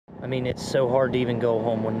I mean, it's so hard to even go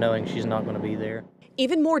home when knowing she's not going to be there.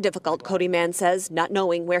 Even more difficult, Cody Mann says, not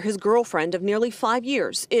knowing where his girlfriend of nearly 5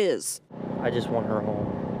 years is. I just want her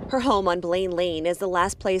home. Her home on Blaine Lane is the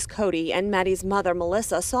last place Cody and Maddie's mother,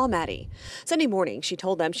 Melissa, saw Maddie. Sunday morning, she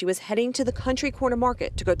told them she was heading to the Country Corner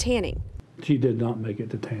Market to go tanning. She did not make it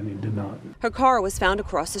to tanning, did not. Her car was found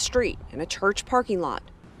across the street in a church parking lot.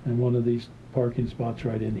 And one of these parking spots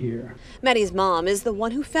right in here. Maddie's mom is the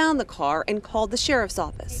one who found the car and called the sheriff's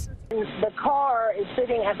office. The car is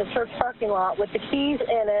sitting at the church parking lot with the keys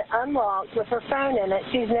in it, unlocked, with her phone in it.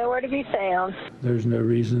 She's nowhere to be found. There's no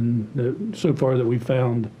reason so far that we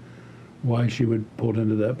found why she would pull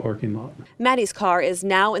into that parking lot. Maddie's car is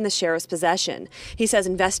now in the sheriff's possession. He says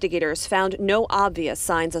investigators found no obvious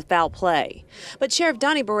signs of foul play. But Sheriff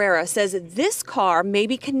Donnie Barrera says this car may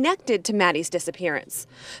be connected to Maddie's disappearance.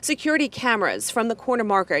 Security cameras from the corner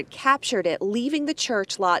market captured it leaving the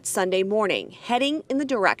church lot Sunday morning, heading in the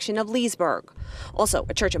direction of Leesburg. Also,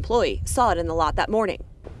 a church employee saw it in the lot that morning.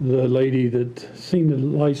 The lady that seen the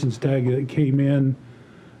license tag that came in,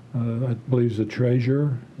 I believe is a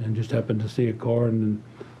treasurer, and just happened to see a car and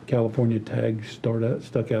California tag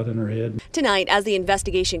stuck out in her head. Tonight, as the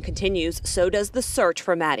investigation continues, so does the search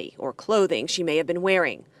for Maddie, or clothing she may have been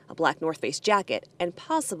wearing. A black North Face jacket and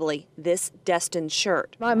possibly this Destined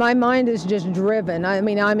shirt. My mind is just driven. I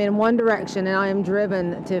mean, I'm in one direction and I am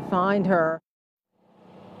driven to find her.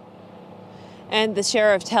 And the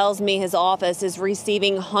sheriff tells me his office is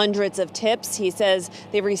receiving hundreds of tips. He says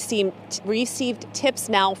they've received tips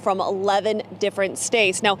now from 11 different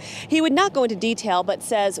states. Now, he would not go into detail, but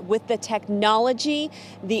says with the technology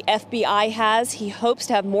the FBI has, he hopes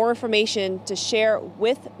to have more information to share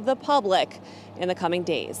with the public in the coming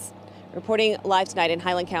days. Reporting live tonight in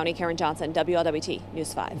Highland County, Karen Johnson, WLWT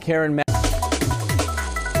News 5. Karen.